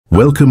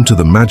Welcome to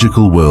the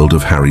magical world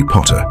of Harry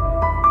Potter.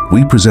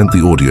 We present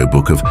the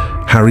audiobook of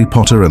Harry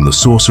Potter and the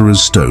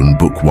Sorcerer's Stone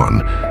Book 1,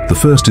 the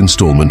first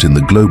installment in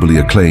the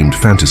globally acclaimed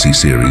fantasy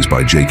series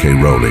by J.K.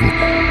 Rowling.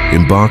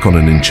 Embark on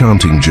an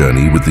enchanting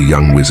journey with the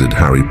young wizard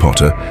Harry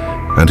Potter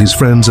and his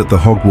friends at the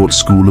Hogwarts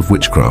School of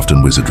Witchcraft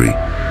and Wizardry.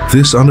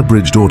 This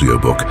unabridged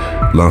audiobook,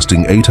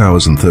 lasting 8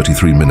 hours and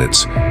 33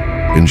 minutes,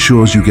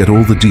 ensures you get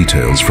all the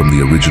details from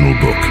the original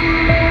book.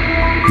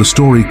 The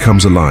story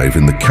comes alive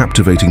in the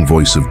captivating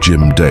voice of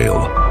Jim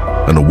Dale,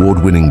 an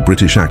award-winning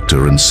British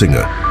actor and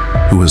singer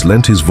who has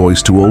lent his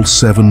voice to all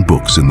 7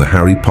 books in the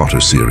Harry Potter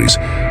series,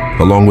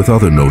 along with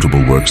other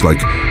notable works like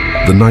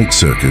The Night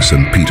Circus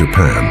and Peter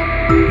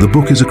Pan. The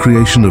book is a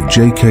creation of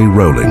J.K.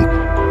 Rowling,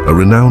 a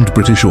renowned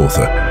British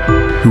author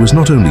who has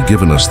not only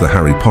given us the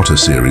Harry Potter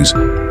series,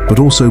 but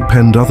also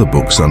penned other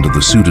books under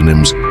the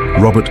pseudonyms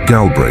Robert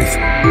Galbraith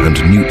and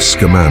Newt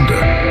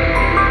Scamander.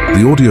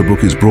 The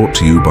audiobook is brought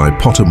to you by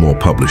Pottermore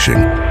Publishing,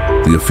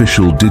 the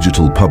official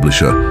digital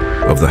publisher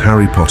of the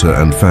Harry Potter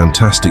and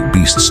Fantastic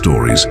Beasts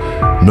stories,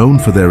 known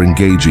for their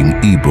engaging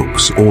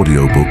ebooks,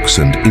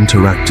 audiobooks, and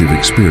interactive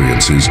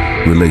experiences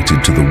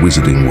related to the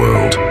wizarding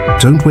world.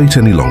 Don't wait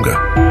any longer.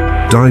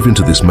 Dive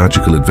into this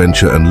magical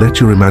adventure and let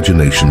your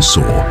imagination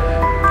soar.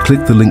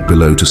 Click the link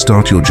below to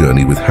start your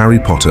journey with Harry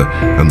Potter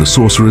and the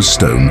Sorcerer's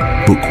Stone,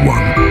 Book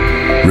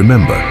 1.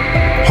 Remember,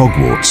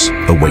 Hogwarts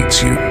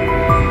awaits you.